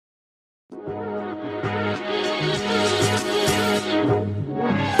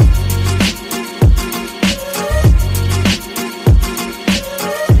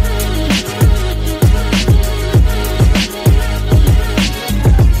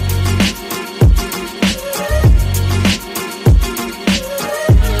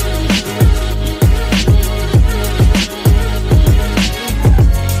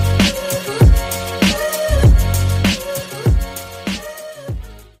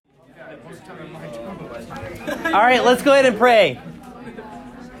All right, let's go ahead and pray.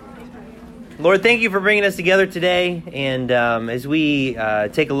 Lord, thank you for bringing us together today. And as we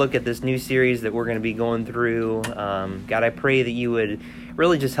take a look at this new series that we're going to be going through, God, I pray that you would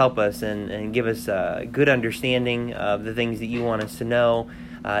really just help us and give us a good understanding of the things that you want us to know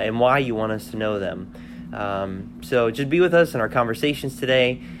and why you want us to know them. So just be with us in our conversations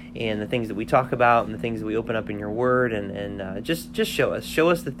today and the things that we talk about and the things that we open up in your word, and just show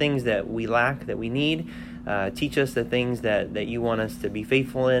us the things that we lack, that we need. Teach us the things that you want us to be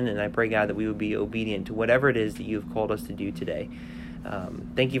faithful in, and I pray, God, that we would be obedient to whatever it is that you've called us to do today.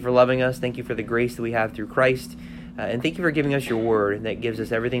 Thank you for loving us. Thank you for the grace that we have through Christ. And thank you for giving us your word that gives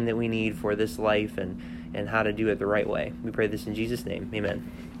us everything that we need for this life and how to do it the right way. We pray this in Jesus' name. Amen.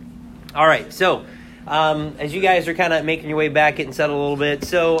 All right, so as you guys are kind of making your way back, getting settled a little bit,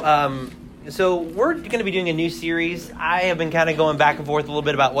 so we're going to be doing a new series. I have been kind of going back and forth a little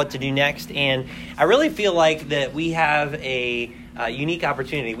bit about what to do next, and I really feel like that we have a unique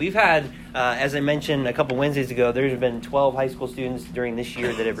opportunity. We've had, as I mentioned a couple Wednesdays ago, there's been 12 high school students during this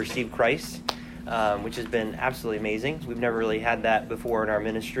year that have received Christ, which has been absolutely amazing. We've never really had that before in our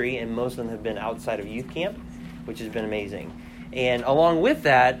ministry, and most of them have been outside of youth camp, which has been amazing. And along with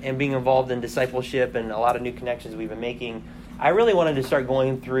that, and being involved in discipleship and a lot of new connections we've been making, I really wanted to start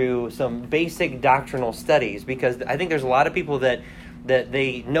going through some basic doctrinal studies, because I think there's a lot of people that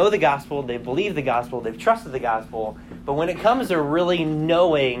they know the gospel, they believe the gospel, they've trusted the gospel, but when it comes to really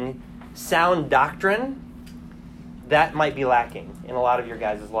knowing sound doctrine, that might be lacking in a lot of your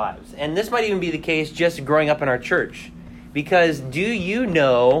guys' lives. And this might even be the case just growing up in our church, because do you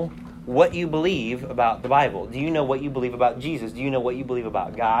know what you believe about the Bible? Do you know what you believe about Jesus? Do you know what you believe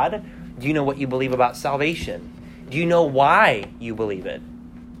about God? Do you know what you believe about salvation? Do you know why you believe it?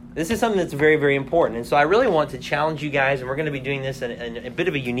 This is something that's very, very important. And so I really want to challenge you guys, and we're going to be doing this in a bit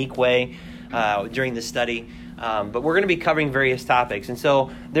of a unique way during this study. But we're going to be covering various topics. And so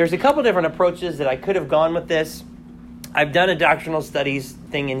there's a couple different approaches that I could have gone with this. I've done a doctrinal studies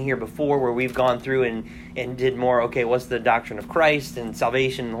thing in here before where we've gone through and did more, okay, what's the doctrine of Christ and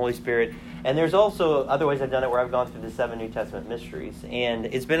salvation and the Holy Spirit? And there's also other ways I've done it where I've gone through the 7 New Testament mysteries. And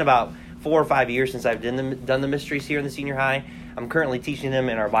it's been about 4 or 5 years since I've done the mysteries here in the senior high. I'm currently teaching them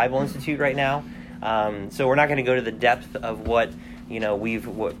in our Bible Institute right now. So we're not going to go to the depth of what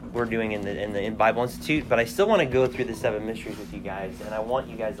we're doing in the Bible Institute, but I still want to go through the 7 mysteries with you guys, and I want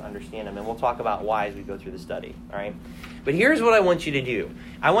you guys to understand them, and we'll talk about why as we go through the study, all right? But here's what I want you to do.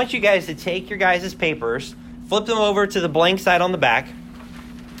 I want you guys to take your guys' papers, flip them over to the blank side on the back,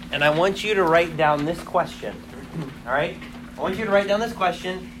 and I want you to write down this question, all right? I want you to write down this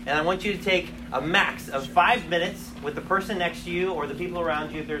question, and I want you to take a max of 5 minutes with the person next to you or the people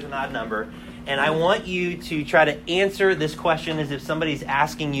around you if there's an odd number, and I want you to try to answer this question as if somebody's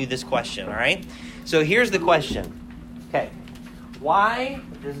asking you this question, all right? So here's the question. Okay. Why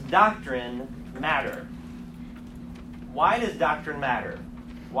does doctrine matter? Why does doctrine matter?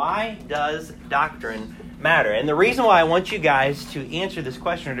 Why does doctrine matter? And the reason why I want you guys to answer this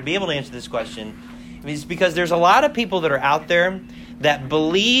question, or to be able to answer this question, is because there's a lot of people that are out there that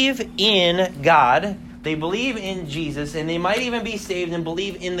believe in God, they believe in Jesus, and they might even be saved and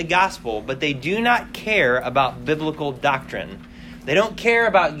believe in the gospel, but they do not care about biblical doctrine. They don't care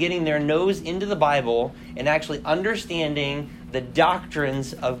about getting their nose into the Bible and actually understanding the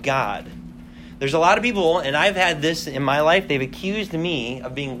doctrines of God. There's a lot of people, and I've had this in my life, they've accused me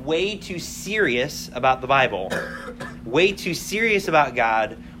of being way too serious about the Bible, way too serious about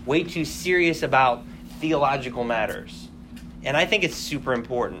God, way too serious about theological matters. And I think it's super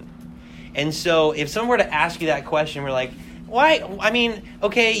important. And so if someone were to ask you that question, we're like, why? I mean,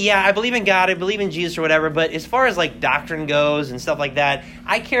 okay, yeah, I believe in God, I believe in Jesus or whatever, but as far as like doctrine goes and stuff like that,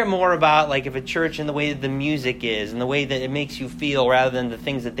 I care more about like if a church and the way that the music is and the way that it makes you feel rather than the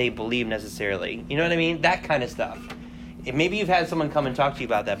things that they believe necessarily. You know what I mean? That kind of stuff. Maybe you've had someone come and talk to you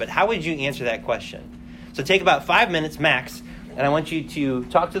about that, but how would you answer that question? So take about 5 minutes max, and I want you to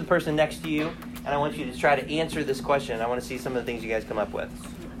talk to the person next to you, and I want you to try to answer this question. I want to see some of the things you guys come up with.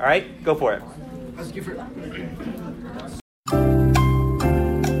 All right? Go for it.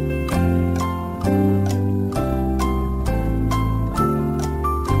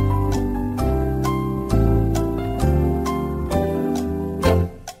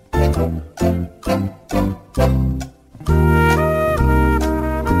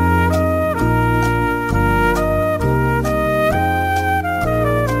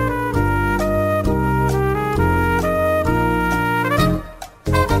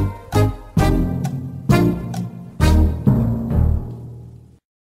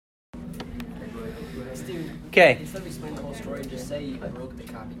 Okay. Instead of explaining the whole story, just say I broke the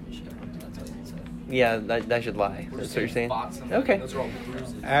copy machine. That's what he said. Yeah, that should lie. That's what you're saying? Okay. Those are all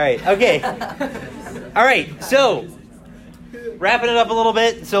bruises. All right. Okay. All right. So, wrapping it up a little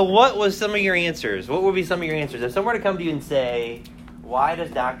bit. So, what was some of your answers? What would be some of your answers? If someone were to come to you and say, why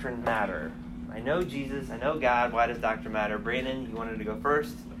does doctrine matter? I know Jesus. I know God. Why does doctrine matter? Brandon, you wanted to go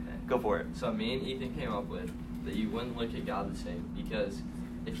first? Go for it. So me and Ethan came up with that you wouldn't look at God the same, because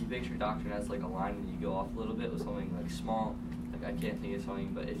if you picture doctrine as like a line and you go off a little bit with something like small, like I can't think of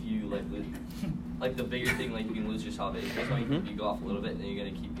something, but if you like lose, like the bigger thing, like you can lose your salvation or something, if you go off a little bit, then you're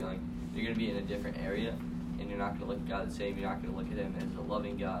going to keep going. You're going to be in a different area, and you're not going to look at God the same. You're not going to look at Him as a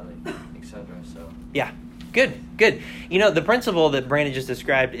loving God, like etc. So Yeah. Good. You know, the principle that Brandon just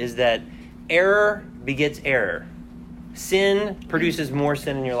described is that error begets error. Sin produces more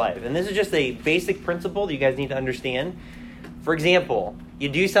sin in your life. And this is just a basic principle that you guys need to understand. For example, you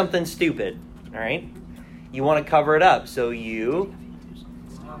do something stupid, all right? You want to cover it up, so you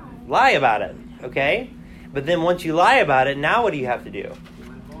lie about it, okay? But then once you lie about it, now what do you have to do?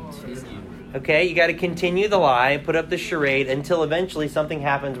 Okay, you got to continue the lie, put up the charade until eventually something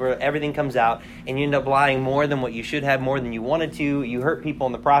happens where everything comes out and you end up lying more than what you should have, more than you wanted to. You hurt people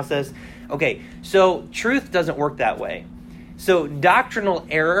in the process. Okay, so truth doesn't work that way. So doctrinal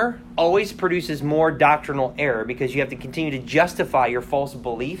error always produces more doctrinal error because you have to continue to justify your false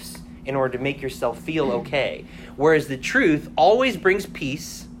beliefs in order to make yourself feel okay. Whereas the truth always brings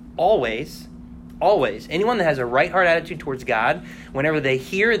peace, always. Anyone that has a right heart attitude towards God, whenever they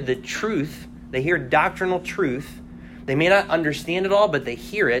hear the truth, they hear doctrinal truth, they may not understand it all, but they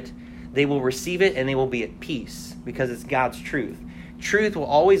hear it, they will receive it, and they will be at peace because it's God's truth. Truth will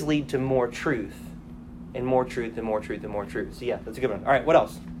always lead to more truth, and more truth, and more truth, and more truth. So yeah, that's a good one. All right, what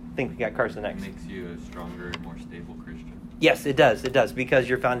else? I think we got Carson next. It makes you a stronger and more stable Christian. Yes, it does, because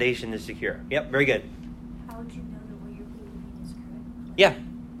your foundation is secure. Yep, very good. How would you know that what you're believing is correct? Yeah.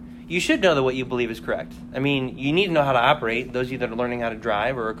 You should know that what you believe is correct. I mean, you need to know how to operate. Those of you that are learning how to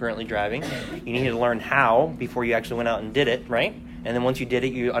drive or are currently driving, you need to learn how before you actually went out and did it, right? And then once you did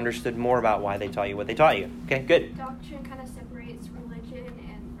it, you understood more about why they taught you what they taught you. Okay, good. Doctrine kind of separates religion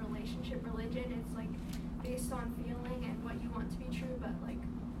and relationship. Religion is like based on feeling and what you want to be true, but like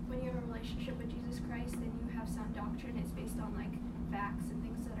when you have a relationship with Jesus Christ, then you have sound doctrine. It's based on like facts and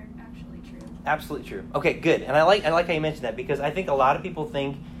things that are actually true. Absolutely true. Okay, good. And I like how you mentioned that because I think a lot of people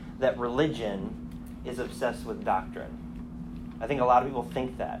think that religion is obsessed with doctrine. I think a lot of people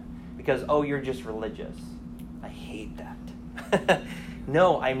think that because, oh, you're just religious. I hate that.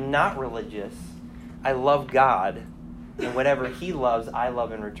 No, I'm not religious. I love God, and whatever He loves, I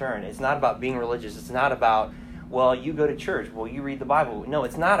love in return. It's not about being religious. It's not about, well, you go to church, well, you read the Bible. No,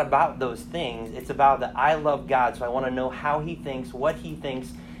 it's not about those things. It's about that I love God, so I want to know how He thinks, what He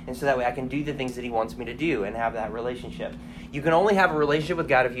thinks, and so that way I can do the things that He wants me to do and have that relationship. You can only have a relationship with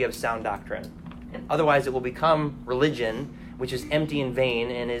God if you have sound doctrine. And otherwise, it will become religion, which is empty and vain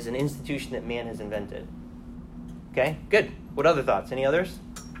and is an institution that man has invented. Okay, good. What other thoughts? Any others?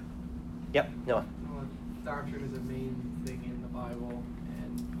 Yep, Noah. Well, doctrine is a main thing in the Bible,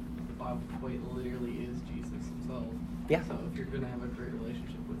 and the Bible quite literally is Jesus Himself. Yeah. So if you're going to have a great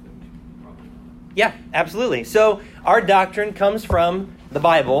relationship with Him, you probably know. Yeah, absolutely. So our doctrine comes from the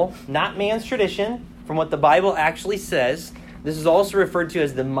Bible, not man's tradition, from what the Bible actually says. This is also referred to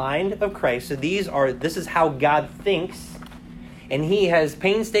as the mind of Christ. So this is how God thinks, and He has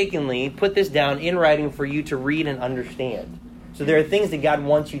painstakingly put this down in writing for you to read and understand. So there are things that God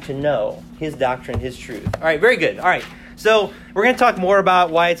wants you to know, His doctrine, His truth. All right, very good. All right, so we're going to talk more about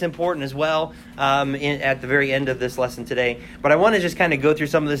why it's important as well at the very end of this lesson today. But I want to just kind of go through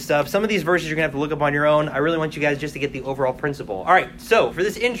some of this stuff. Some of these verses you're going to have to look up on your own. I really want you guys just to get the overall principle. All right, so for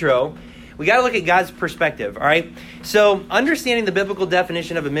this intro, we got to look at God's perspective, all right? So understanding the biblical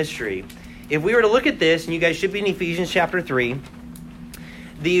definition of a mystery. If we were to look at this, and you guys should be in Ephesians chapter 3,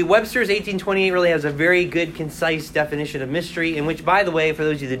 the Webster's 1828 really has a very good, concise definition of mystery, in which, by the way, for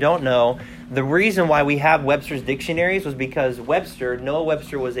those of you that don't know, the reason why we have Webster's dictionaries was because Noah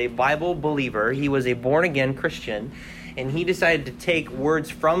Webster was a Bible believer. He was a born-again Christian, and he decided to take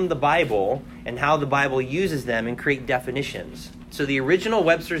words from the Bible and how the Bible uses them and create definitions. So the original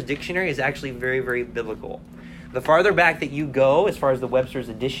Webster's dictionary is actually very, very biblical. The farther back that you go, as far as the Webster's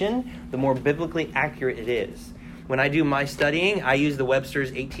edition, the more biblically accurate it is. When I do my studying, I use the Webster's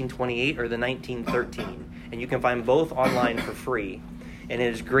 1828 or the 1913. And you can find both online for free. And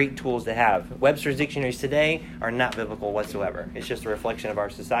it is great tools to have. Webster's dictionaries today are not biblical whatsoever. It's just a reflection of our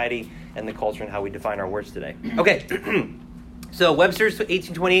society and the culture and how we define our words today. Okay, so Webster's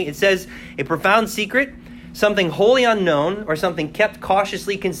 1828, it says, a profound secret, something wholly unknown, or something kept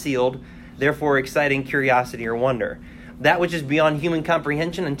cautiously concealed, therefore exciting curiosity or wonder. that which is beyond human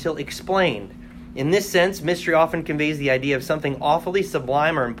comprehension until explained. In this sense, mystery often conveys the idea of something awfully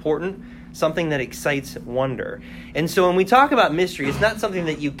sublime or important, something that excites wonder. And so when we talk about mystery, it's not something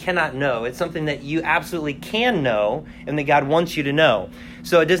that you cannot know. It's something that you absolutely can know and that God wants you to know.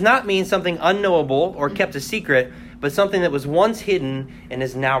 So it does not mean something unknowable or kept a secret, but something that was once hidden and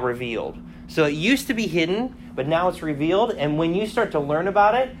is now revealed. So it used to be hidden, but now it's revealed. And when you start to learn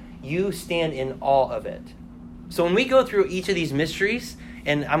about it, you stand in awe of it. So when we go through each of these mysteries,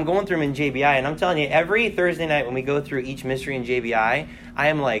 and I'm going through them in JBI, and I'm telling you, every Thursday night when we go through each mystery in JBI, I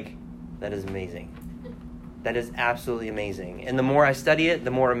am like, that is amazing. That is absolutely amazing. And the more I study it, the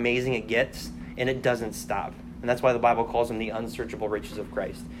more amazing it gets, and it doesn't stop. And that's why the Bible calls them the unsearchable riches of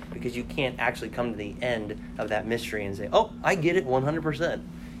Christ, because you can't actually come to the end of that mystery and say, oh, I get it 100%.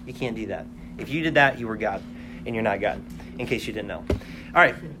 You can't do that. If you did that, you were God, and you're not God, in case you didn't know. All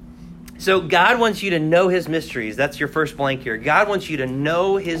right. So God wants you to know his mysteries. That's your first blank here. God wants you to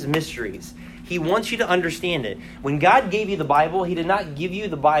know his mysteries. He wants you to understand it. When God gave you the Bible, he did not give you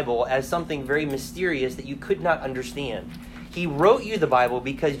the Bible as something very mysterious that you could not understand. He wrote you the Bible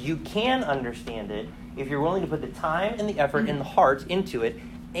because you can understand it if you're willing to put the time and the effort and the heart into it,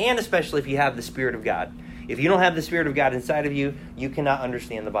 and especially if you have the Spirit of God. If you don't have the Spirit of God inside of you, you cannot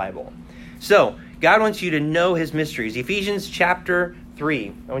understand the Bible. So, God wants you to know his mysteries. Ephesians chapter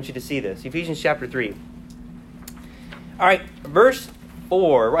 3. I want you to see this. Ephesians chapter 3. All right, verse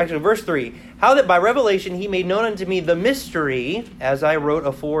 3. How that by revelation he made known unto me the mystery, as I wrote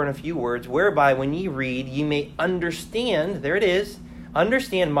afore in a few words, whereby when ye read, ye may understand, there it is,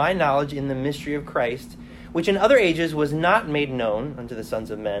 understand my knowledge in the mystery of Christ, which in other ages was not made known unto the sons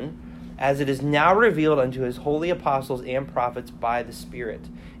of men, as it is now revealed unto his holy apostles and prophets by the Spirit.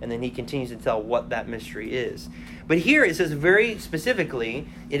 And then he continues to tell what that mystery is. But here it says very specifically,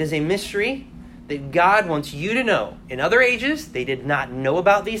 it is a mystery that God wants you to know. In other ages, they did not know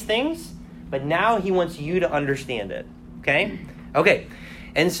about these things, but now he wants you to understand it. Okay? Okay.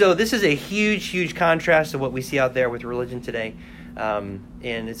 And so this is a huge, huge contrast to what we see out there with religion today. And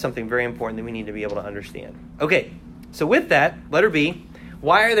it's something very important that we need to be able to understand. Okay. So with that, letter B,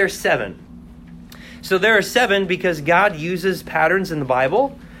 why are there 7? So there are 7 because God uses patterns in the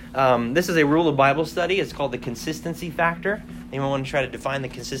Bible. This is a rule of Bible study. It's called the consistency factor. Anyone want to try to define the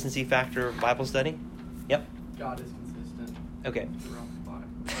consistency factor of Bible study? Yep. God is consistent. Okay. Throughout the Bible.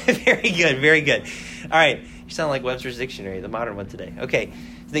 Very good, very good. All right. You sound like Webster's Dictionary, the modern one today. Okay.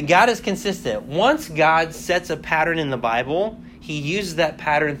 So that God is consistent. Once God sets a pattern in the Bible, he uses that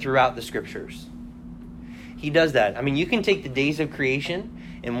pattern throughout the scriptures. He does that. I mean, you can take the days of creation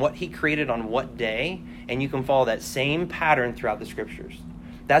and what he created on what day, and you can follow that same pattern throughout the scriptures.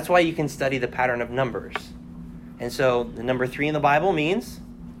 That's why you can study the pattern of numbers. And so the number 3 in the Bible means?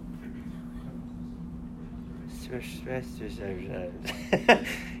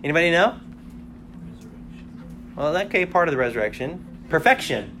 Anybody know? Well, okay, part of the resurrection.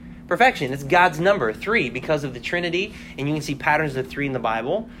 Perfection. Perfection. It's God's number, 3, because of the Trinity. And you can see patterns of 3 in the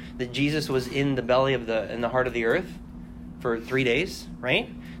Bible. That Jesus was in the belly of in the heart of the earth for 3 days, right?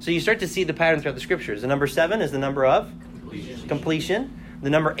 So you start to see the pattern throughout the scriptures. The number 7 is the number of completion. The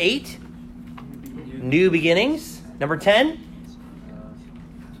number 8, new beginnings. Number 10,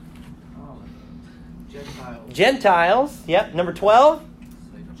 Gentiles. Yep. Number 12,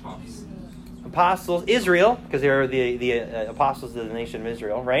 apostles. Israel, because they are the apostles of the nation of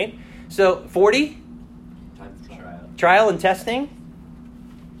Israel, right? So 40, trial and testing.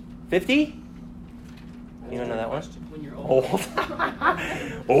 50, you don't know that one? When you're old.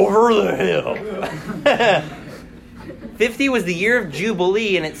 Over the hill. 50 was the year of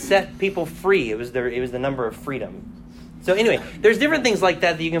Jubilee, and it set people free. It was the number of freedom. So anyway, there's different things like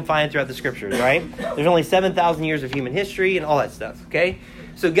that you can find throughout the scriptures, right? There's only 7,000 years of human history and all that stuff, okay?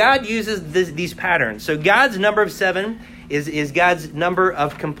 So God uses these patterns. So God's number of 7 is God's number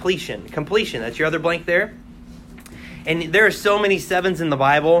of completion. Completion, that's your other blank there. And there are so many 7s in the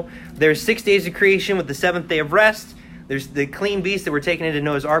Bible. There's 6 days of creation with the 7th day of rest. There's the clean beasts that were taken into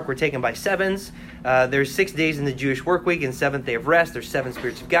Noah's Ark were taken by 7s. There's 6 days in the Jewish work week and 7th day of rest. There's 7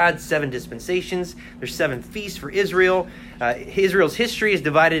 spirits of God, 7 dispensations. There's 7 feasts for Israel. Israel's history is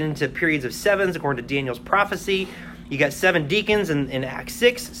divided into periods of 7s according to Daniel's prophecy. You got 7 deacons in Acts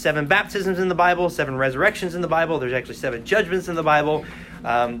 6, 7 baptisms in the Bible, 7 resurrections in the Bible. There's actually 7 judgments in the Bible.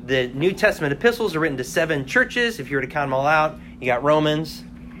 The New Testament epistles are written to 7 churches. If you were to count them all out, you got Romans.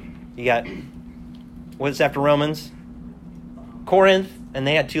 You got, what's after Romans? Corinth, and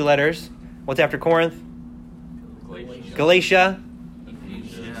they had 2 letters. What's after Corinth? Galatia.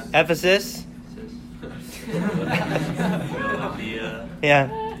 Ephesus.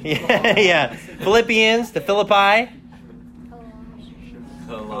 Yeah. Philippians, the Philippi.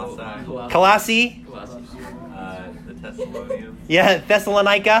 Colossae. Colossae. The Thessalonians. Yeah,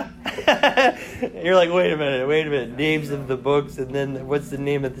 Thessalonica. You're like, wait a minute. Names of the books, and then what's the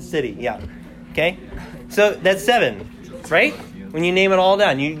name of the city? Yeah. Okay. So that's 7, right? When you name it all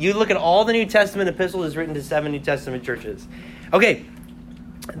down. You look at all the New Testament epistles written to 7 New Testament churches. Okay.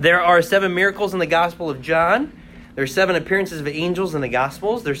 There are 7 miracles in the Gospel of John. There are 7 appearances of angels in the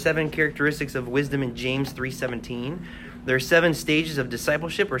Gospels. There are 7 characteristics of wisdom in James 3:17. There are 7 stages of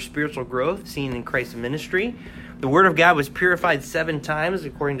discipleship or spiritual growth seen in Christ's ministry. The Word of God was purified 7 times,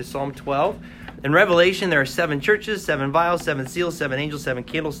 according to Psalm 12. In Revelation, there are 7 churches, 7 vials, 7 seals, 7 angels, 7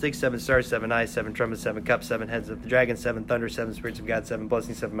 candlesticks, 7 stars, 7 eyes, 7 trumpets, 7 cups, 7 heads of the dragon, 7 thunder, 7 spirits of God, 7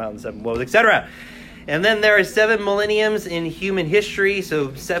 blessings, 7 mountains, 7 woes, etc. And then there are 7 millenniums in human history,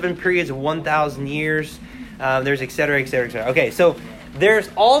 so 7 periods of 1,000 years. There's etc., etc., etc. Okay, so there's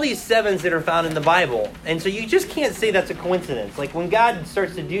all these 7s that are found in the Bible. And so you just can't say that's a coincidence. Like when God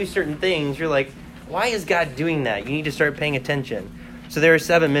starts to do certain things, you're like, why is God doing that? You need to start paying attention. So there are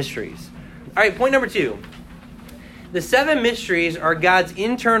 7 mysteries. All right, point number 2. The 7 mysteries are God's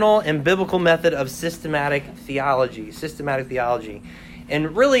internal and biblical method of systematic theology. Systematic theology.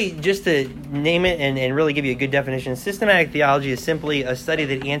 And really, just to name it and really give you a good definition, systematic theology is simply a study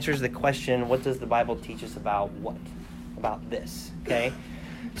that answers the question, what does the Bible teach us about what? About this, okay?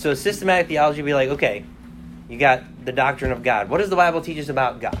 So systematic theology would be like, okay, you got the doctrine of God. What does the Bible teach us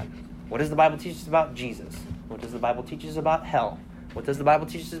about God? What does the Bible teach us about Jesus? What does the Bible teach us about hell? What does the Bible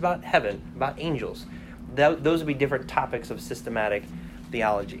teach us about heaven, about angels? Those would be different topics of systematic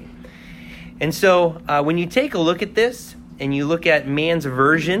theology. And so when you take a look at this, and you look at man's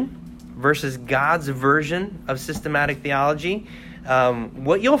version versus God's version of systematic theology,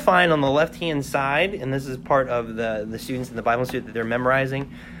 what you'll find on the left-hand side, and this is part of the students in the Bible Institute that they're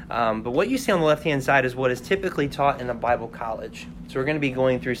memorizing, but what you see on the left-hand side is what is typically taught in a Bible college. So we're going to be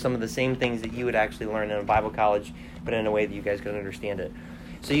going through some of the same things that you would actually learn in a Bible college, but in a way that you guys can understand it.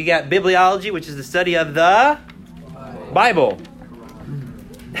 So you got bibliology, which is the study of the Bible.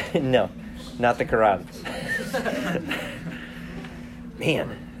 No, not the Quran.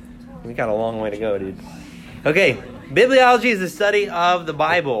 Man, we got a long way to go, dude. Okay, bibliology is the study of the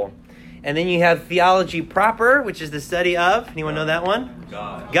Bible. And then you have theology proper, which is the study of, anyone know that one?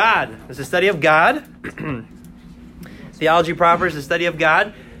 God. It's the study of God. Theology proper is the study of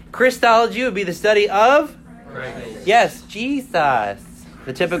God. Christology would be the study of? Christ. Yes, Jesus.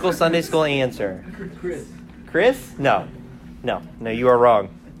 The typical Sunday school answer. Chris? No, you are wrong.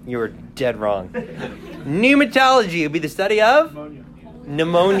 You are dead wrong. Pneumatology would be the study of?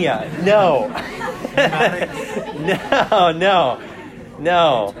 Pneumonia. No.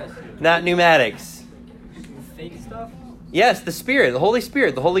 No. Not pneumatics. Fake stuff? Yes, the Spirit, the Holy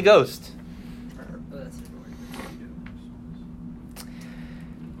Spirit, the Holy Ghost.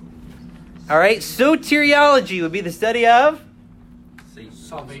 All right, soteriology would be the study of?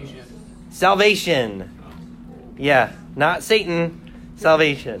 Salvation. Yeah, not Satan,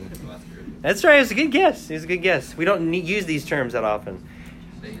 salvation. That's right, it's a good guess. We don't use these terms that often.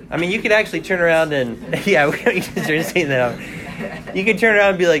 I mean, you could actually turn around and, yeah, we don't use to say that. You could turn around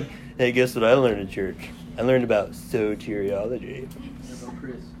and be like, hey, guess what I learned in church? I learned about soteriology.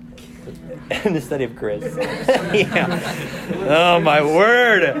 And the study of Chris. Yeah. Oh, my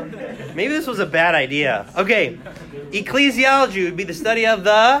word. Maybe this was a bad idea. Okay. Ecclesiology would be the study of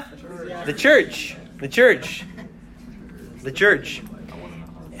the church. The church.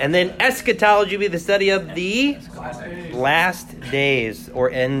 And then eschatology would be the study of the last days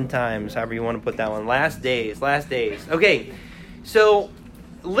or end times, however you want to put that one. Last days. Okay. So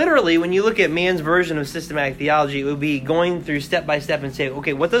literally, when you look at man's version of systematic theology, it would be going through step by step and say,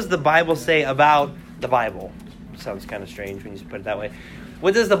 okay, what does the Bible say about the Bible? Sounds kind of strange when you put it that way.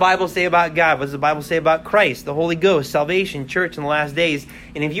 What does the Bible say about God? What does the Bible say about Christ, the Holy Ghost, salvation, church, and the last days?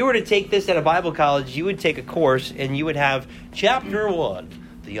 And if you were to take this at a Bible college, you would take a course and you would have chapter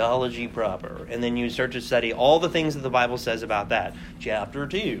 1, theology proper. And then you start to study all the things that the Bible says about that. Chapter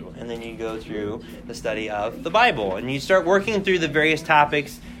 2. And then you go through the study of the Bible. And you start working through the various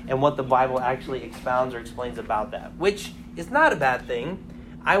topics and what the Bible actually expounds or explains about that, which is not a bad thing.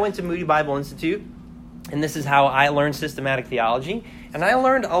 I went to Moody Bible Institute, and this is how I learned systematic theology. And I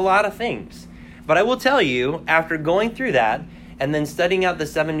learned a lot of things. But I will tell you, after going through that and then studying out the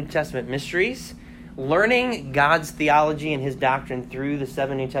 7 New Testament mysteries, learning God's theology and his doctrine through the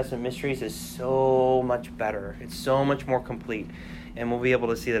 7 New Testament mysteries is so much better. It's so much more complete. And we'll be able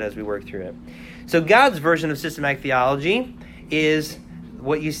to see that as we work through it. So God's version of systematic theology is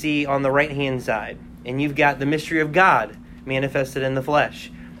what you see on the right-hand side. And you've got the mystery of God manifested in the flesh.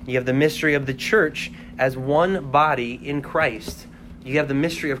 You have the mystery of the church as one body in Christ. You have the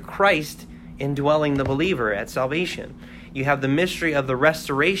mystery of Christ indwelling the believer at salvation. You have the mystery of the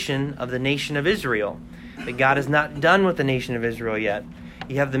restoration of the nation of Israel, that God is not done with the nation of Israel yet.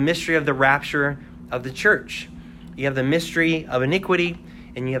 You have the mystery of the rapture of the church. You have the mystery of iniquity,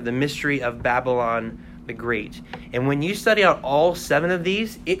 and you have the mystery of Babylon the Great. And when you study out all 7 of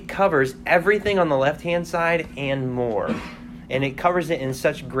these, it covers everything on the left-hand side and more. And it covers it in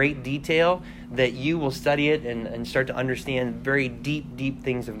such great detail that you will study it and start to understand very deep, deep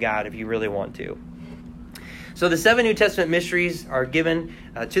things of God if you really want to. So the 7 New Testament mysteries are given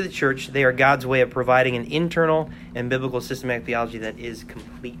to the church. They are God's way of providing an internal and biblical systematic theology that is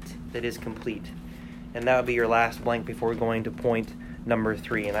complete. And that would be your last blank before we're going to point number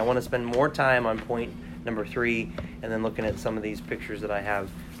 3. And I want to spend more time on point number 3 and then looking at some of these pictures that I have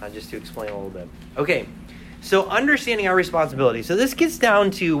just to explain a little bit. Okay, so understanding our responsibility. So this gets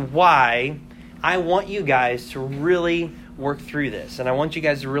down to why I want you guys to really work through this. And I want you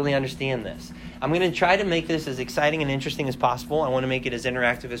guys to really understand this. I'm going to try to make this as exciting and interesting as possible. I want to make it as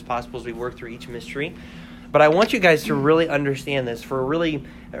interactive as possible as we work through each mystery. But I want you guys to really understand this for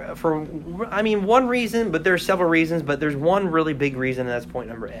one reason, but there's several reasons, but there's one really big reason, and that's point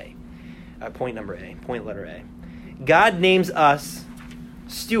letter A. God names us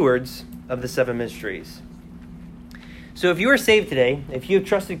stewards of the 7 mysteries. So if you are saved today, if you have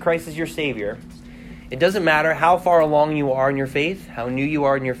trusted Christ as your Savior, it doesn't matter how far along you are in your faith, how new you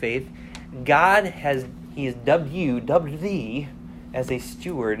are in your faith, He has dubbed thee as a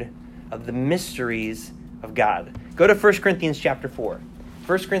steward of the mysteries of God. Go to 1 Corinthians chapter 4.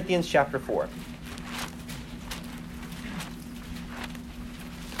 1 Corinthians chapter 4.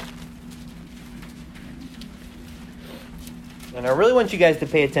 And I really want you guys to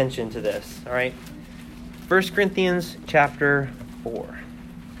pay attention to this, all right? 1 Corinthians chapter 4.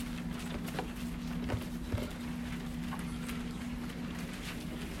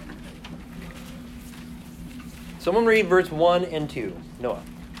 Someone read verse 1 and 2. Noah.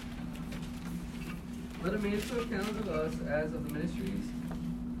 Let a man so count of us as of the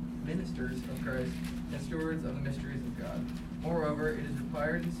ministers of Christ, and stewards of the mysteries of God. Moreover, it is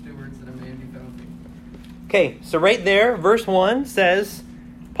required in stewards that a man be found faithful. Okay, so right there, verse 1 says,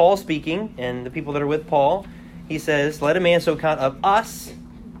 Paul speaking, and the people that are with Paul, he says, let a man so count of us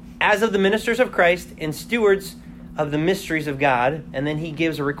as of the ministers of Christ and stewards of the mysteries of God. And then he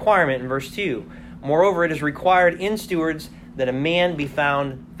gives a requirement in verse 2. Moreover, it is required in stewards that a man be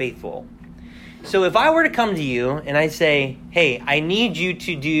found faithful. So if I were to come to you and I say, hey, I need you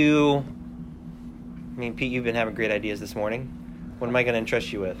to do... Pete, you've been having great ideas this morning. What am I going to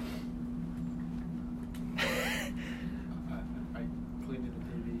entrust you with?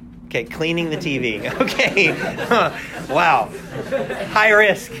 Okay, cleaning the TV. Okay. Wow. High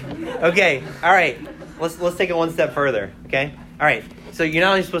risk. Okay. All right. Let's take it one step further. Okay. All right. So you're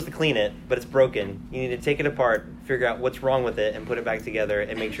not only supposed to clean it, but it's broken. You need to take it apart, figure out what's wrong with it, and put it back together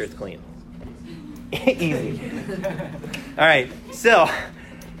and make sure it's clean. Easy. All right. So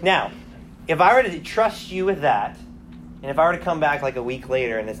now, if I were to trust you with that, and if I were to come back like a week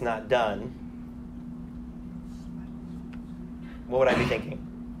later and it's not done, what would I be thinking?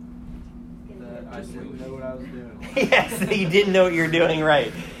 I didn't know what I was doing. Yes, you didn't know what you were doing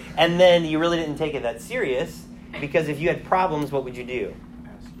right. And then you really didn't take it that serious, because if you had problems, what would you do?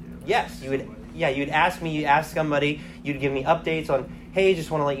 Ask you. Yes, you would. Yeah, you'd ask me, you'd ask somebody, you'd give me updates on, hey,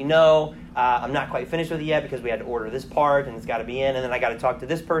 just want to let you know, I'm not quite finished with it yet because we had to order this part and it's got to be in, and then I got to talk to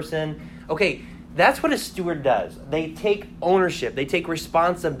this person. Okay, that's what a steward does. They take ownership. They take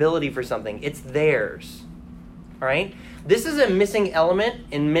responsibility for something. It's theirs. All right? This is a missing element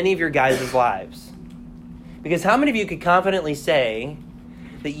in many of your guys' lives. Because how many of you could confidently say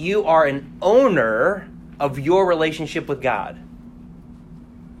that you are an owner of your relationship with God?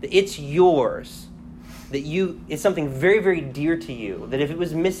 That it's yours. That it's something very, very dear to you. That if it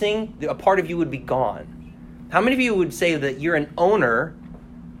was missing, a part of you would be gone. How many of you would say that you're an owner,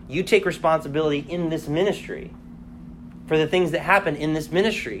 you take responsibility in this ministry for the things that happen in this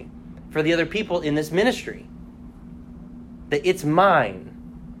ministry, for the other people in this ministry? That it's mine.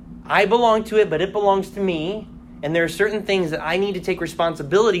 I belong to it, but it belongs to me. And there are certain things that I need to take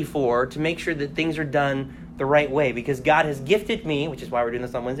responsibility for to make sure that things are done the right way. Because God has gifted me, which is why we're doing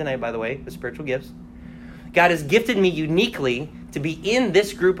this on Wednesday night, by the way, the spiritual gifts. God has gifted me uniquely to be in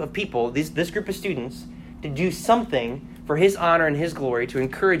this group of people, this group of students, to do something for His honor and His glory, to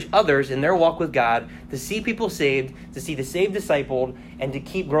encourage others in their walk with God, to see people saved, to see the saved discipled, and to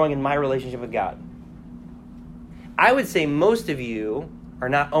keep growing in my relationship with God. I would say most of you are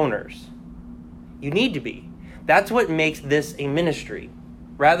not owners. You need to be. That's what makes this a ministry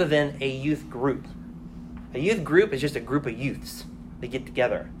rather than a youth group. A youth group is just a group of youths. They get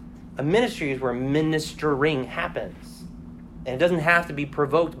together. A ministry is where ministering happens. And it doesn't have to be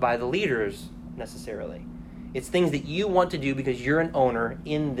provoked by the leaders necessarily. It's things that you want to do because you're an owner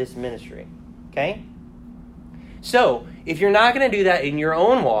in this ministry. Okay? So, if you're not going to do that in your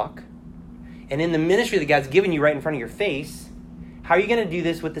own walk, and in the ministry that God's given you right in front of your face, how are you going to do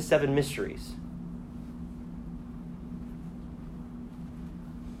this with the 7 mysteries?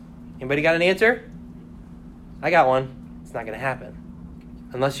 Anybody got an answer? I got one. It's not going to happen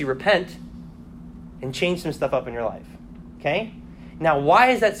unless you repent and change some stuff up in your life. Okay? Now,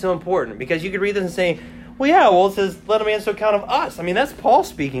 why is that so important? Because you could read this and say, well, it says, let a man so count of us. I mean, that's Paul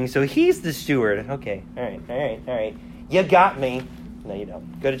speaking, so he's the steward. Okay, all right. You got me. No, you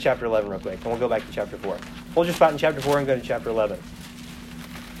don't. Go to chapter 11 real quick, and we'll go back to chapter 4. Hold your spot in chapter 4 and go to chapter 11.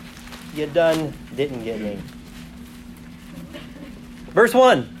 You didn't get me. Verse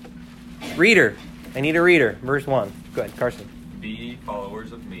 1. Reader. I need a reader. Verse 1. Go ahead, Carson. Be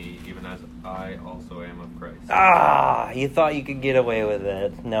followers of me, even as I also am of Christ. You thought you could get away with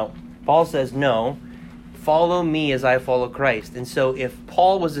it. No. Paul says, no. Follow me as I follow Christ. And so if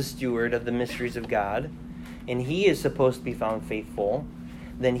Paul was a steward of the mysteries of God, and he is supposed to be found faithful,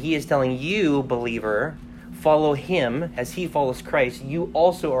 then he is telling you, believer, follow him as he follows Christ. You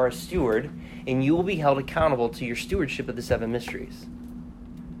also are a steward, and you will be held accountable to your stewardship of the 7 mysteries.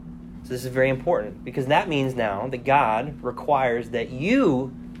 So this is very important, because that means now that God requires that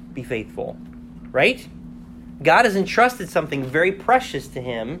you be faithful, right? God has entrusted something very precious to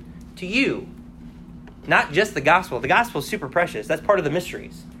him, to you. Not just the gospel. The gospel is super precious. That's part of the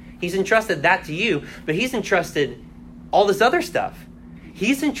mysteries. He's entrusted that to you, but he's entrusted all this other stuff.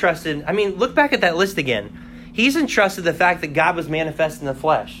 He's entrusted, look back at that list again. He's entrusted the fact that God was manifest in the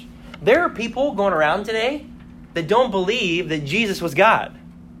flesh. There are people going around today that don't believe that Jesus was God.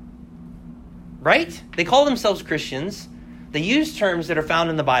 Right? They call themselves Christians. They use terms that are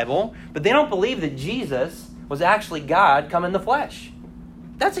found in the Bible, but they don't believe that Jesus was actually God come in the flesh.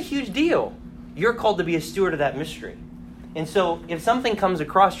 That's a huge deal. You're called to be a steward of that mystery. And so if something comes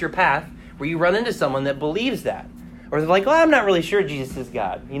across your path where you run into someone that believes that, or they're like, I'm not really sure Jesus is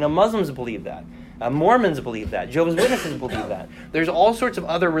God. Muslims believe that. Mormons believe that. Jehovah's Witnesses believe that. There's all sorts of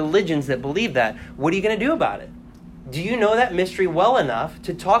other religions that believe that. What are you going to do about it? Do you know that mystery well enough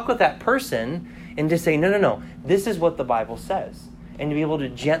to talk with that person and to say, no, this is what the Bible says, and to be able to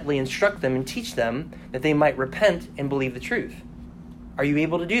gently instruct them and teach them that they might repent and believe the truth? Are you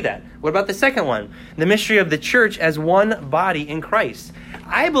able to do that? What about the second one? The mystery of the church as one body in Christ.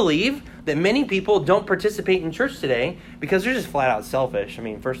 I believe that many people don't participate in church today because they're just flat out selfish.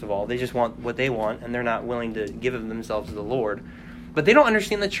 First of all, they just want what they want, and they're not willing to give of themselves to the Lord. But they don't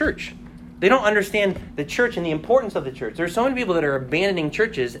understand the church. They don't understand the church and the importance of the church. There are so many people that are abandoning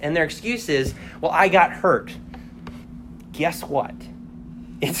churches, and their excuse is, well, I got hurt. Guess what?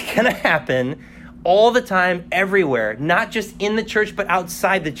 It's going to happen all the time, everywhere, not just in the church, but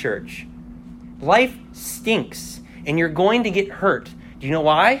outside the church. Life stinks, and you're going to get hurt. Do you know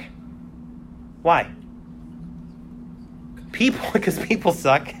why? Why? Because people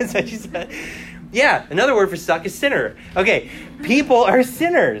suck, is what you said. Yeah, another word for suck is sinner. Okay, people are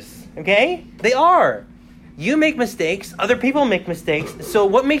sinners, okay? They are. You make mistakes, other people make mistakes. So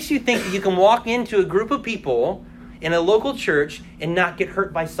what makes you think that you can walk into a group of people in a local church and not get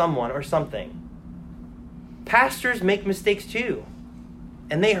hurt by someone or something? Pastors make mistakes too,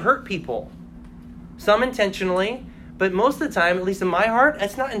 and they hurt people. Some intentionally, but most of the time, at least in my heart,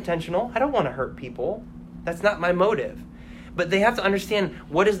 it's not intentional. I don't want to hurt people. That's not my motive. But they have to understand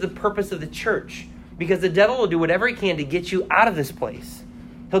what is the purpose of the church, because the devil will do whatever he can to get you out of this place.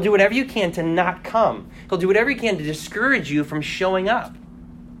 He'll do whatever you can to not come. He'll do whatever he can to discourage you from showing up.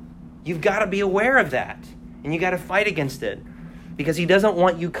 You've got to be aware of that, and you got to fight against it. Because he doesn't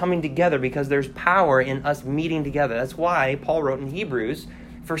want you coming together, because there's power in us meeting together. That's why Paul wrote in Hebrews,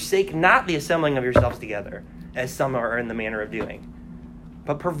 forsake not the assembling of yourselves together, as some are in the manner of doing,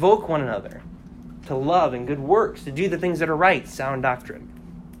 but provoke one another to love and good works, to do the things that are right, sound doctrine.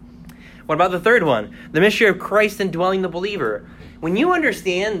 What about the third one? The mystery of Christ indwelling the believer. When you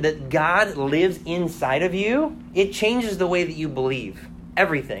understand that God lives inside of you, it changes the way that you believe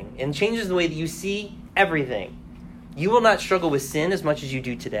everything, and changes the way that you see everything. You will not struggle with sin as much as you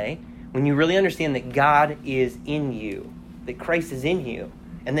do today when you really understand that God is in you, that Christ is in you,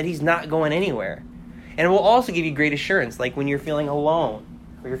 and that he's not going anywhere. And it will also give you great assurance, like when you're feeling alone,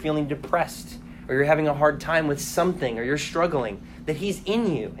 or you're feeling depressed, or you're having a hard time with something, or you're struggling, that he's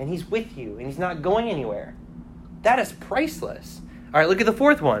in you, and he's with you, and he's not going anywhere. That is priceless. All right, look at the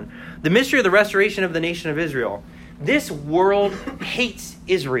fourth one. The mystery of the restoration of the nation of Israel. This world hates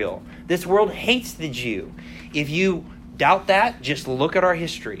Israel. This world hates the Jew. If you doubt that, just look at our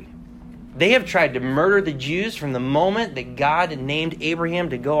history. They have tried to murder the Jews from the moment that God named Abraham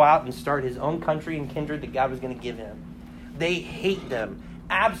to go out and start his own country and kindred that God was going to give him. They hate them,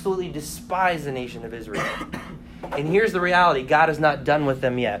 absolutely despise the nation of Israel. And here's the reality. God is not done with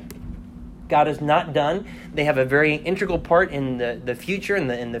them yet. God is not done. They have a very integral part in the future and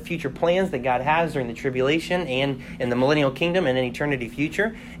in the future plans that God has during the tribulation and in the millennial kingdom and in eternity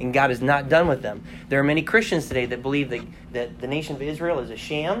future. And God is not done with them. There are many Christians today that believe that the nation of Israel is a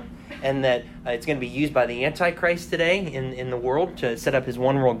sham and that it's going to be used by the Antichrist today in the world to set up his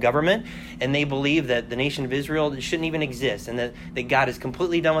one world government. And they believe that the nation of Israel shouldn't even exist and that God is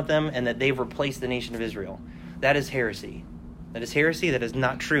completely done with them and that they've replaced the nation of Israel. That is heresy. That is heresy. That is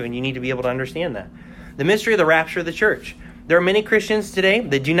not true, and you need to be able to understand that. The mystery of the rapture of the church. There are many Christians today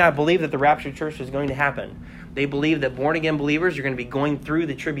that do not believe that the rapture of the church is going to happen. They believe that born-again believers are going to be going through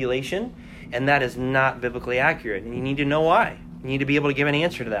the tribulation, and that is not biblically accurate, and you need to know why. You need to be able to give an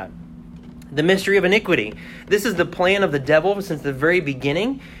answer to that. The mystery of iniquity. This is the plan of the devil since the very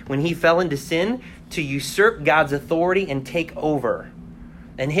beginning, when he fell into sin, to usurp God's authority and take over.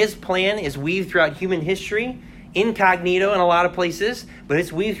 And his plan is weaved throughout human history, incognito in a lot of places, but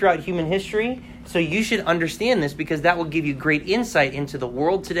it's weaved throughout human history. So you should understand this because that will give you great insight into the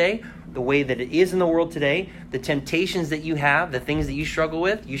world today, the way that it is in the world today, the temptations that you have, the things that you struggle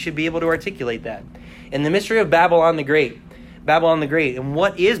with. You should be able to articulate that. And the mystery of Babylon the Great. Babylon the Great. And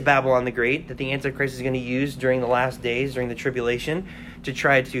what is Babylon the Great that the Antichrist is going to use during the last days, during the tribulation, to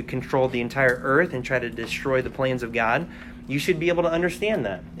try to control the entire earth and try to destroy the plans of God? You should be able to understand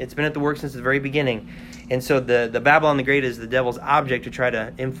that. It's been at the work since the very beginning. And so the Babylon the Great is the devil's object to try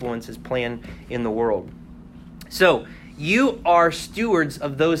to influence his plan in the world. So you are stewards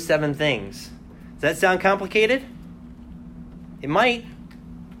of those 7 things. Does that sound complicated? It might.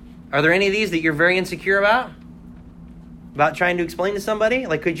 Are there any of these that you're very insecure about? About trying to explain to somebody?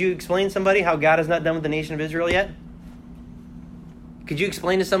 Like, could you explain to somebody how God is not done with the nation of Israel yet? Could you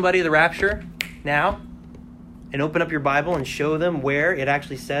explain to somebody the rapture now? And open up your Bible and show them where it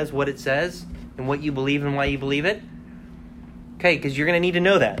actually says what it says and what you believe and why you believe it? Okay, because you're going to need to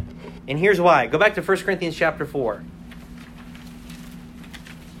know that. And here's why. Go back to 1 Corinthians chapter 4.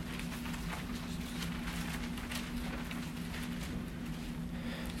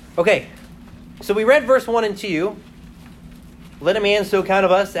 Okay, so we read verse 1 and 2. Let a man so count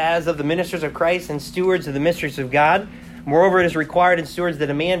of us as of the ministers of Christ and stewards of the mysteries of God. Moreover, it is required in stewards that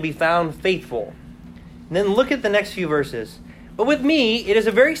a man be found faithful. And then look at the next few verses. But with me, it is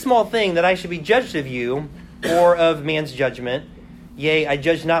a very small thing that I should be judged of you or of man's judgment. Yea, I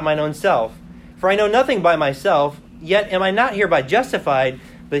judge not mine own self. For I know nothing by myself, yet am I not hereby justified,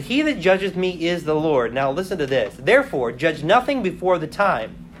 but he that judgeth me is the Lord. Now listen to this. Therefore, judge nothing before the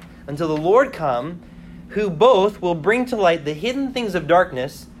time, until the Lord come, who both will bring to light the hidden things of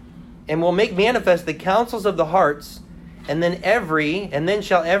darkness, and will make manifest the counsels of the hearts, and then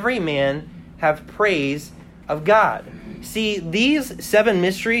shall every man have praise of God. See, these 7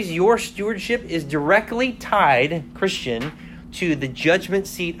 mysteries, your stewardship is directly tied, Christian, to the judgment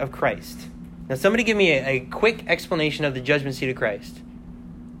seat of Christ. Now, somebody give me a quick explanation of the judgment seat of Christ.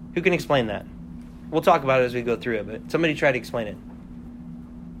 Who can explain that? We'll talk about it as we go through it, but somebody try to explain it.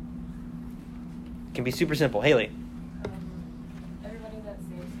 It can be super simple. Haley. Everybody that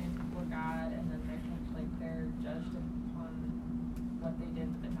saves stands before God, and then they're judged upon what they did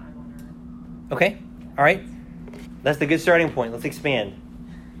at the time on earth. Okay. All right. That's the good starting point. Let's expand.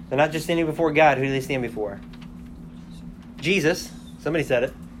 They're not just standing before God. Who do they stand before? Jesus. Somebody said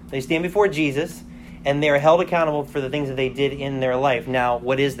it. They stand before Jesus, and they are held accountable for the things that they did in their life. Now,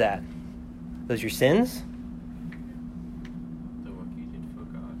 what is that? Those your sins? The work you did for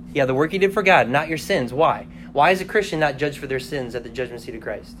God. Yeah, the work you did for God, not your sins. Why? Why is a Christian not judged for their sins at the judgment seat of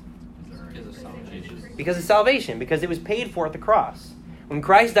Christ? Because of salvation. Because of salvation. Because it was paid for at the cross. When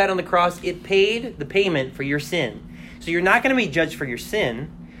Christ died on the cross, it paid the payment for your sin. So you're not going to be judged for your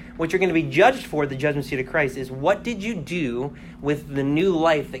sin. What you're going to be judged for at the judgment seat of Christ is what did you do with the new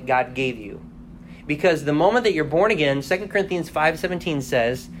life that God gave you? Because the moment that you're born again, 2 Corinthians 5:17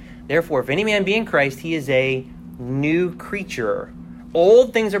 says, therefore, if any man be in Christ, he is a new creature.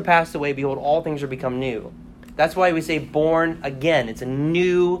 Old things are passed away. Behold, all things are become new. That's why we say born again. It's a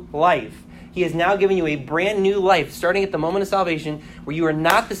new life. He has now given you a brand new life, starting at the moment of salvation, where you are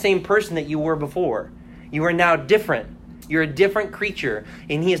not the same person that you were before. You are now different. You're a different creature.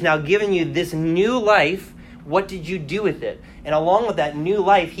 And he has now given you this new life. What did you do with it? And along with that new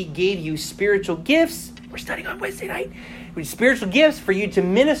life, he gave you spiritual gifts. We're studying on Wednesday night. Spiritual gifts for you to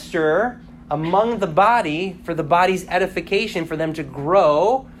minister among the body, for the body's edification, for them to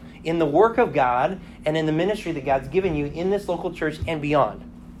grow in the work of God and in the ministry that God's given you in this local church and beyond.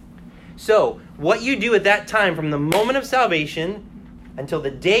 So, what you do at that time, from the moment of salvation until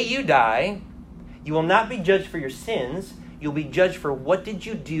the day you die, you will not be judged for your sins. You'll be judged for what did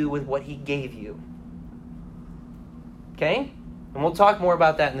you do with what he gave you. Okay? And we'll talk more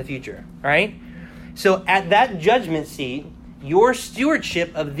about that in the future. All right? So at that judgment seat, your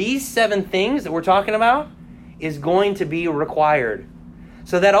stewardship of these 7 things that we're talking about is going to be required.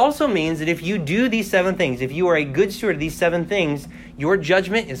 So that also means that if you do these 7 things, if you are a good steward of these 7 things, your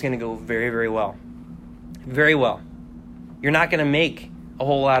judgment is going to go very, very well. Very well. You're not going to make a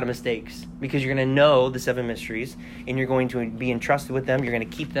whole lot of mistakes because you're going to know the 7 mysteries and you're going to be entrusted with them. You're going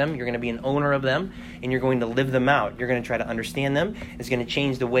to keep them. You're going to be an owner of them and you're going to live them out. You're going to try to understand them. It's going to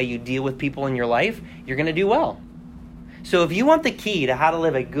change the way you deal with people in your life. You're going to do well. So if you want the key to how to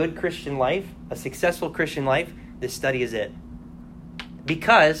live a good Christian life, a successful Christian life, this study is it.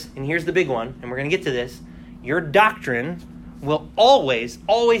 Because, and here's the big one, and we're going to get to this, your doctrine will always,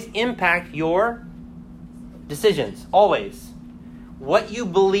 always impact your decisions. Always. What you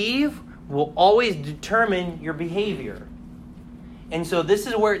believe will always determine your behavior. And so this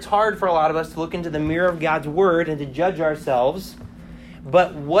is where it's hard for a lot of us to look into the mirror of God's word and to judge ourselves.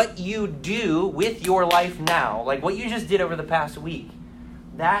 But what you do with your life now, like what you just did over the past week,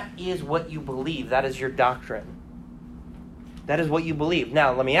 that is what you believe. That is your doctrine. That is what you believe.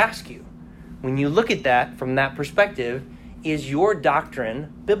 Now, let me ask you, when you look at that from that perspective, is your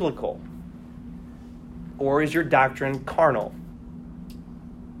doctrine biblical? Or is your doctrine carnal?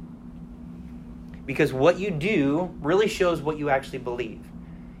 Because what you do really shows what you actually believe.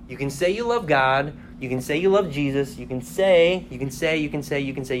 You can say you love God, you can say you love Jesus, you can say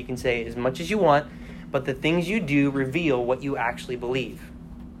as much as you want, but the things you do reveal what you actually believe.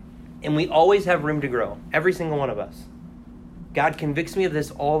 And we always have room to grow, every single one of us. God convicts me of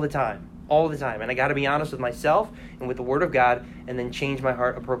this all the time. And I got to be honest with myself and with the Word of God and then change my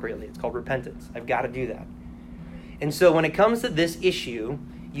heart appropriately. It's called repentance. I've got to do that. And so when it comes to this issue,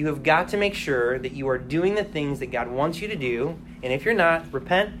 you have got to make sure that you are doing the things that God wants you to do. And if you're not,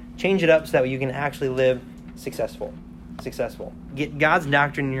 repent, change it up so that you can actually live successful. Get God's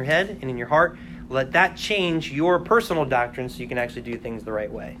doctrine in your head and in your heart. Let that change your personal doctrine so you can actually do things the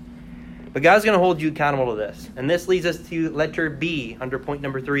right way. But God's going to hold you accountable to this. And this leads us to letter B under point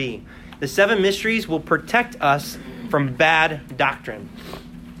number 3. The 7 mysteries will protect us from bad doctrine.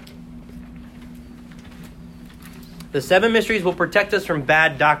 The 7 mysteries will protect us from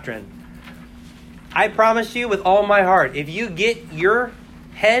bad doctrine. I promise you with all my heart, if you get your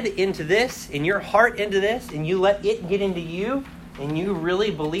head into this and your heart into this and you let it get into you and you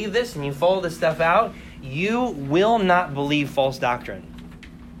really believe this and you follow this stuff out, you will not believe false doctrine.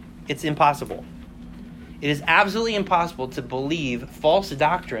 It's impossible. It is absolutely impossible to believe false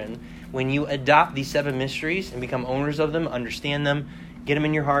doctrine when you adopt these 7 mysteries and become owners of them, understand them, get them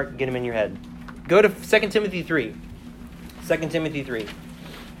in your heart, get them in your head. Go to 2 Timothy 3. 2 Timothy 3.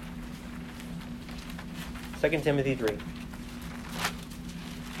 2 Timothy 3.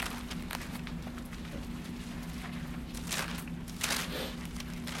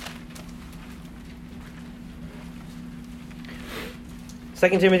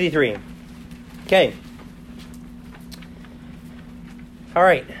 Second Timothy 3. Okay. All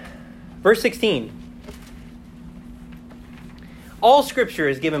right. Verse 16. All Scripture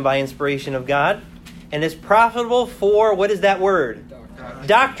is given by inspiration of God and is profitable for, what is that word?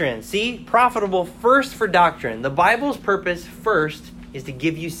 Doctrine. See? Profitable first for doctrine. The Bible's purpose first is to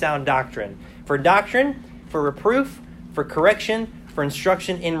give you sound doctrine. For doctrine, for reproof, for correction, for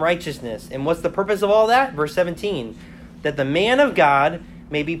instruction in righteousness. And what's the purpose of all that? Verse 17. That the man of God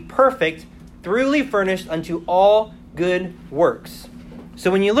may be perfect, thoroughly furnished unto all good works. So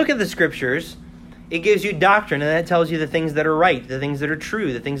when you look at the Scriptures, it gives you doctrine, and that tells you the things that are right, the things that are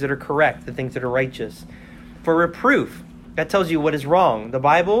true, the things that are correct, the things that are righteous. For reproof, that tells you what is wrong. The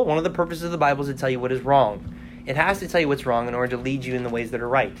Bible, one of the purposes of the Bible is to tell you what is wrong. It has to tell you what's wrong in order to lead you in the ways that are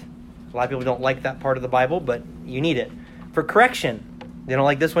right. A lot of people don't like that part of the Bible, but you need it. For correction, they don't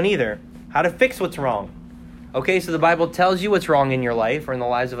like this one either. How to fix what's wrong. Okay, so the Bible tells you what's wrong in your life or in the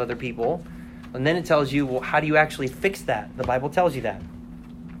lives of other people. And then it tells you, well, how do you actually fix that? The Bible tells you that.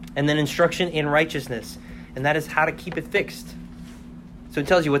 And then instruction in righteousness. And that is how to keep it fixed. So it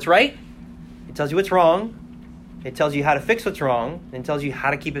tells you what's right. It tells you what's wrong. It tells you how to fix what's wrong. And it tells you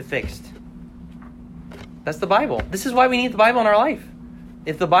how to keep it fixed. That's the Bible. This is why we need the Bible in our life.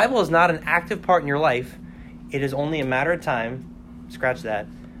 If the Bible is not an active part in your life, it is only a matter of time, scratch that,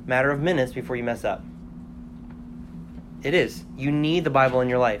 matter of minutes before you mess up. It is. You need the Bible in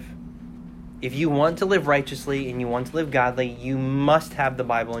your life. If you want to live righteously and you want to live godly, you must have the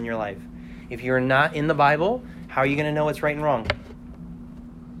Bible in your life. If you're not in the Bible, how are you going to know what's right and wrong?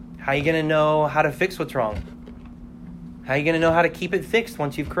 How are you going to know how to fix what's wrong? How are you going to know how to keep it fixed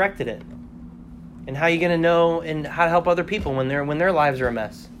once you've corrected it? And how are you going to know and how to help other people when their lives are a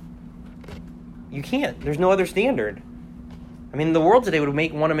mess? You can't. There's no other standard. I mean, the world today would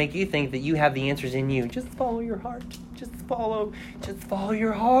want to make you think that you have the answers in you. Just follow your heart. Just follow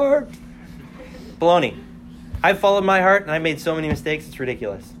your heart. Baloney. I've followed my heart, and I've made so many mistakes, it's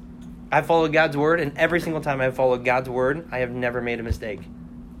ridiculous. I've followed God's word, and every single time I've followed God's word, I have never made a mistake.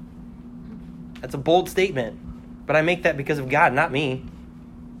 That's a bold statement, but I make that because of God, not me.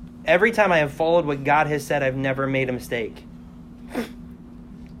 Every time I have followed what God has said, I've never made a mistake.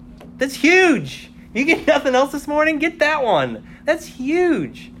 That's huge. You get nothing else this morning? Get that one. That's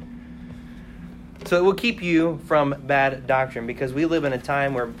huge. So it will keep you from bad doctrine, because we live in a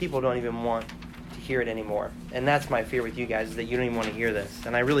time where people don't even want to hear it anymore. And that's my fear with you guys, is that you don't even want to hear this.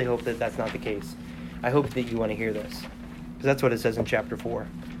 And I really hope that that's not the case. I hope that you want to hear this, because that's what it says in chapter 4.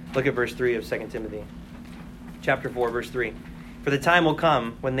 Look at verse 3 of 2 Timothy. Chapter 4, verse 3. For the time will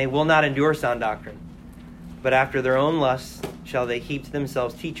come when they will not endure sound doctrine, but after their own lusts shall they heap to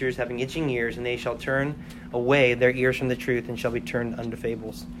themselves teachers having itching ears, and they shall turn away their ears from the truth and shall be turned unto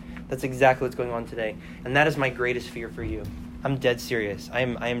fables. That's exactly what's going on today. And that is my greatest fear for you. I'm dead serious. I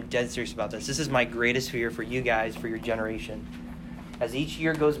am dead serious about this. This is my greatest fear for you guys, for your generation. As each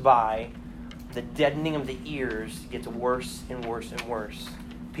year goes by, the deadening of the ears gets worse and worse and worse.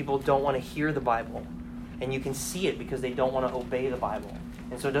 People don't want to hear the Bible. And you can see it because they don't want to obey the Bible.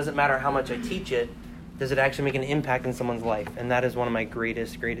 And so it doesn't matter how much I teach it, does it actually make an impact in someone's life? And that is one of my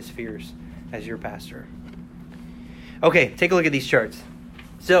greatest fears as your pastor. Okay, take a look at these charts.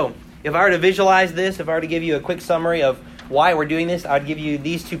 So, if I were to visualize this, if I were to give you a quick summary of why we're doing this, I'd give you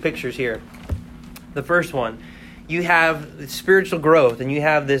these two pictures here. The first one, you have spiritual growth, and you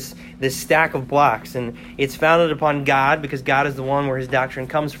have this stack of blocks, and it's founded upon God, because God is the one where his doctrine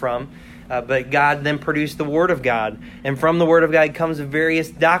comes from. But God then produced the Word of God. And from the Word of God comes various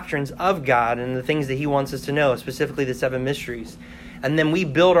doctrines of God and the things that he wants us to know, specifically the 7 mysteries. And then we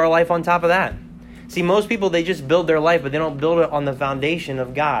build our life on top of that. See, most people, they just build their life, but they don't build it on the foundation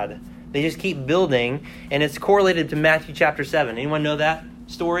of God. They just keep building, and it's correlated to Matthew chapter 7. Anyone know that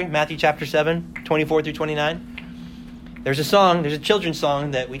story? Matthew chapter 7, 24 through 29? There's a children's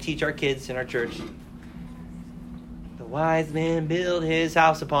song that we teach our kids in our church. The wise man built his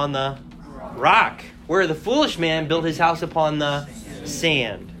house upon the rock, where the foolish man built his house upon the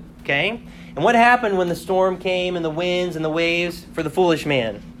sand. Okay? And what happened when the storm came and the winds and the waves for the foolish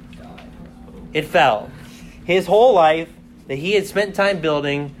man? It fell. His whole life that he had spent time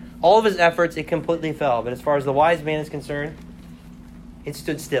building, all of his efforts, it completely fell. But as far as the wise man is concerned, it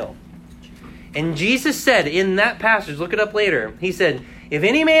stood still. And Jesus said in that passage, look it up later, he said, if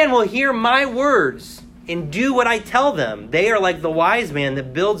any man will hear my words and do what I tell them, they are like the wise man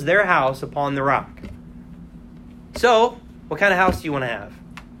that builds their house upon the rock. So, what kind of house do you want to have?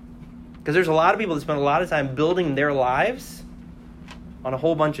 Because there's a lot of people that spend a lot of time building their lives on a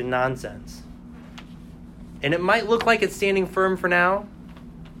whole bunch of nonsense. And it might look like it's standing firm for now,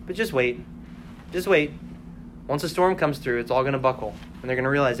 but just wait. Just wait. Once a storm comes through, it's all going to buckle. And they're going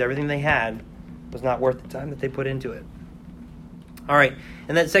to realize everything they had was not worth the time that they put into it. All right.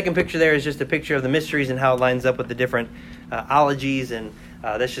 And that second picture there is just a picture of the mysteries and how it lines up with the different ologies. And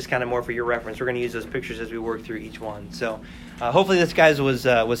that's just kind of more for your reference. We're going to use those pictures as we work through each one. So hopefully this, guys,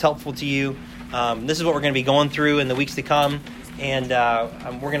 was helpful to you. This is what we're going to be going through in the weeks to come. And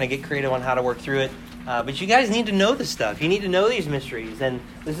we're going to get creative on how to work through it. But you guys need to know this stuff. You need to know these mysteries. And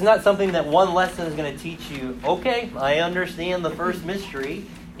this is not something that one lesson is going to teach you, okay, I understand the first mystery,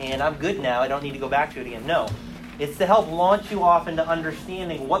 and I'm good now. I don't need to go back to it again. No. It's to help launch you off into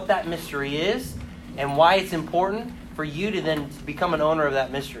understanding what that mystery is and why it's important for you to then become an owner of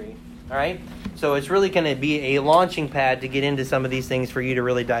that mystery. All right? So it's really going to be a launching pad to get into some of these things for you to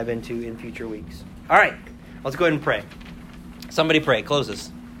really dive into in future weeks. All right. Let's go ahead and pray. Somebody pray. Close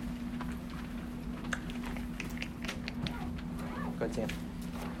us. Go ahead, Sam.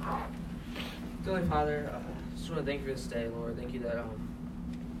 Heavenly Father, I just want to thank you for this day, Lord. Thank you that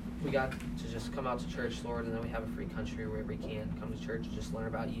we got to just come out to church, Lord, and then we have a free country wherever we can come to church and just learn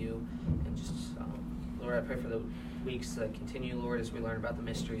about you. And just, Lord, I pray for the weeks that continue, Lord, as we learn about the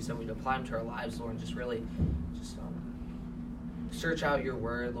mysteries, that we'd apply them to our lives, Lord, and just really just search out your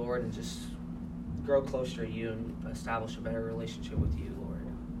word, Lord, and just grow closer to you and establish a better relationship with you, Lord.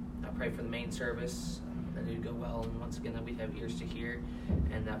 I pray for the main service, that it would go well, and once again that we'd have ears to hear,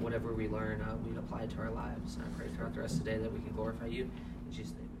 and that whatever we learn, we'd apply it to our lives. And I pray throughout the rest of the day that we can glorify you. In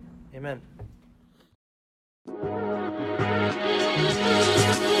Jesus' name. Amen.